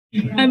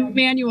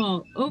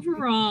Emmanuel,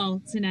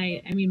 overall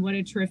tonight, I mean, what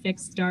a terrific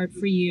start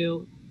for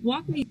you.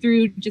 Walk me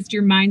through just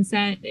your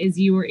mindset as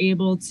you were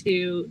able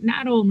to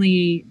not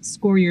only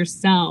score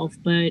yourself,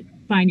 but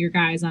find your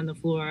guys on the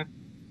floor.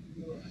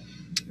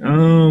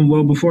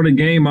 Well, before the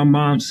game, my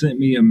mom sent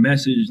me a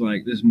message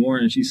like this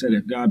morning. She said,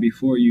 "If God be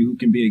for you, who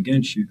can be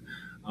against you?"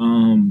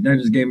 That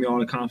just gave me all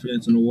the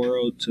confidence in the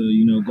world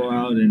to, go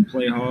out and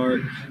play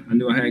hard. I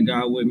knew I had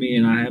God with me,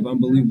 and I have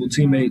unbelievable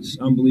teammates,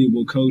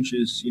 unbelievable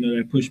coaches,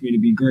 that push me to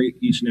be great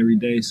each and every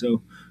day.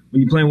 So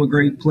when you're playing with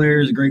great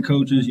players, great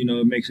coaches,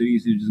 it makes it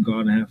easy to just go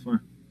out and have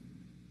fun.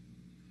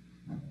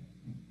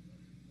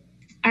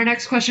 Our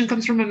next question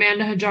comes from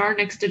Amanda Hajar,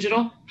 Knicks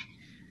Digital.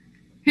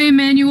 Hey,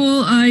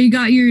 Emmanuel, you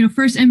got your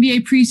first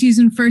NBA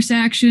preseason, first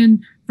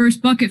action,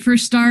 first bucket,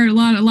 first start, a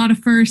lot of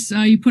firsts.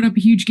 You put up a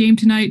huge game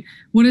tonight.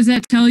 What does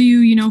that tell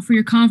you, for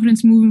your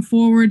confidence moving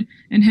forward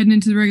and heading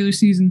into the regular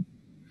season?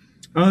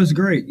 It's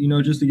great,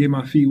 just to get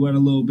my feet wet a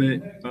little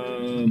bit.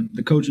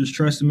 The coaches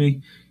trusted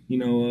me,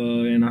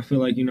 and I feel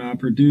like, I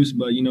produce,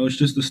 but, it's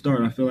just the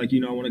start. I feel like,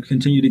 I want to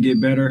continue to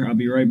get better. I'll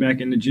be right back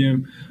in the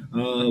gym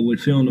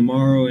with film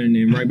tomorrow and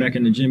then right back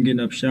in the gym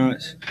getting up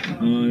shots.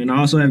 And I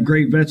also have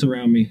great vets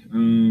around me.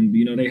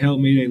 They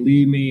help me, they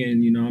lead me,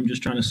 and, I'm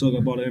just trying to soak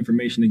up all the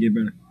information to get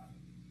better.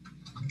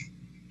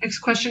 Next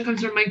question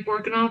comes from Mike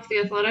Borkanoff, The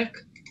Athletic.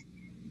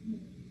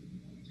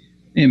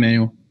 Hey,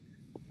 Emmanuel.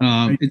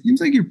 It seems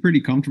like you're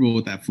pretty comfortable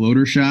with that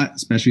floater shot,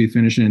 especially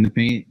finishing in the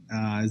paint.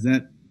 Is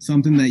that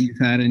something that you've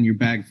had in your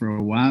bag for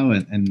a while?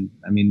 And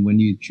I mean, when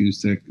you choose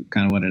to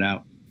kind of let it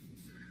out?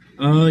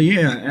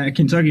 Yeah, at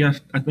Kentucky,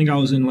 I think I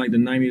was in like the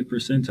 90th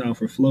percentile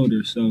for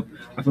floaters. So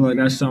I feel like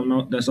that's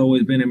something that's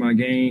always been in my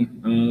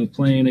game.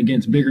 Playing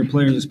against bigger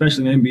players,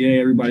 especially in the NBA,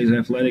 everybody's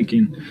athletic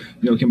and,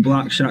 can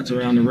block shots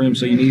around the rim.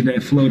 So you need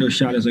that floater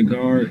shot as a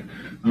guard.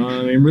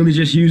 And really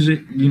just use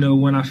it,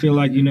 when I feel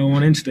like,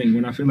 on instinct,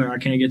 when I feel like I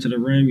can't get to the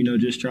rim,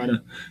 just try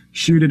to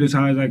shoot it as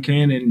high as I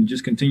can and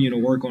just continue to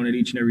work on it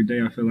each and every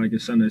day. I feel like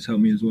it's something that's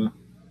helped me as well.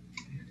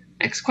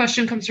 Next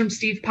question comes from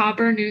Steve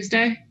Popper,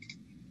 Newsday.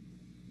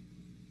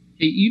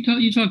 Hey, you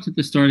talked at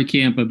the start of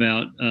camp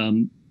about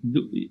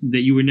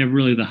that you were never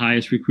really the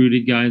highest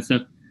recruited guy and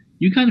stuff.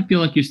 You kind of feel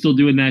like you're still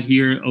doing that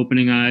here,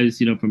 opening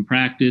eyes, from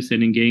practice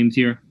and in games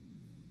here?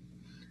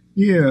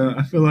 Yeah,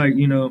 I feel like,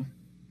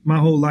 my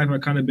whole life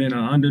I've kind of been an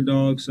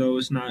underdog, so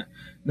it's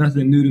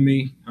nothing new to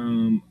me.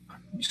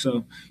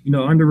 So,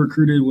 under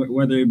recruited,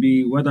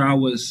 whether I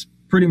was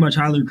pretty much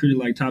highly recruited,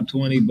 like top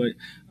 20, but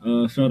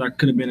felt I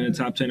could have been in the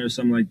top 10 or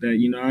something like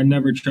that. I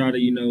never try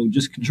to,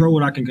 just control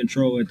what I can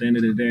control at the end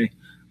of the day.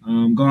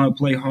 Go out,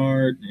 play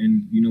hard,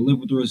 and, live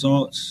with the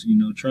results,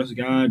 trust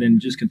God,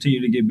 and just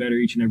continue to get better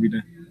each and every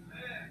day.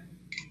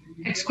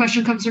 Next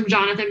question comes from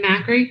Jonathan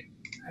Macri.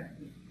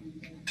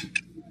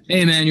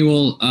 Hey,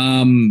 Emmanuel.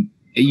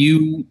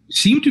 You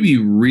seem to be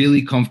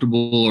really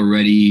comfortable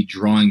already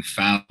drawing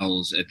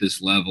fouls at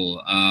this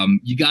level.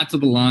 You got to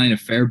the line a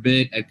fair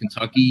bit at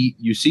Kentucky.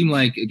 You seem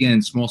like,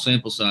 again, small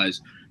sample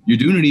size, you're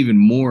doing it even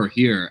more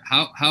here.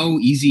 How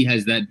easy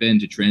has that been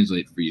to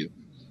translate for you?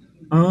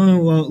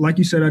 Well, like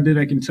you said, I did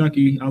at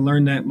Kentucky. I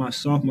learned that my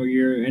sophomore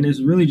year, and it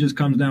really just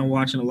comes down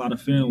watching a lot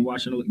of film,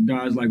 watching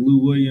guys like Lou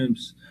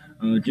Williams,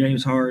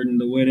 James Harden,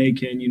 the way they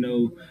can,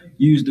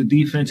 use the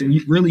defense and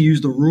really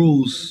use the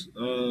rules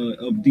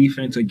of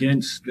defense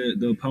against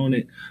the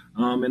opponent.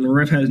 And the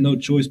ref has no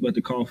choice but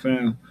to call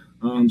foul.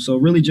 So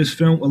really just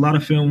a lot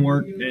of film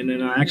work, and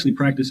then I actually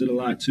practice it a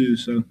lot too.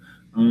 So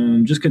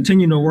just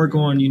continue to work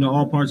on,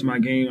 all parts of my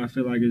game. I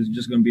feel like it's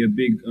just going to be a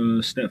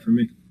big step for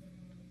me.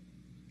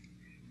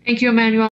 Thank you, Emmanuel.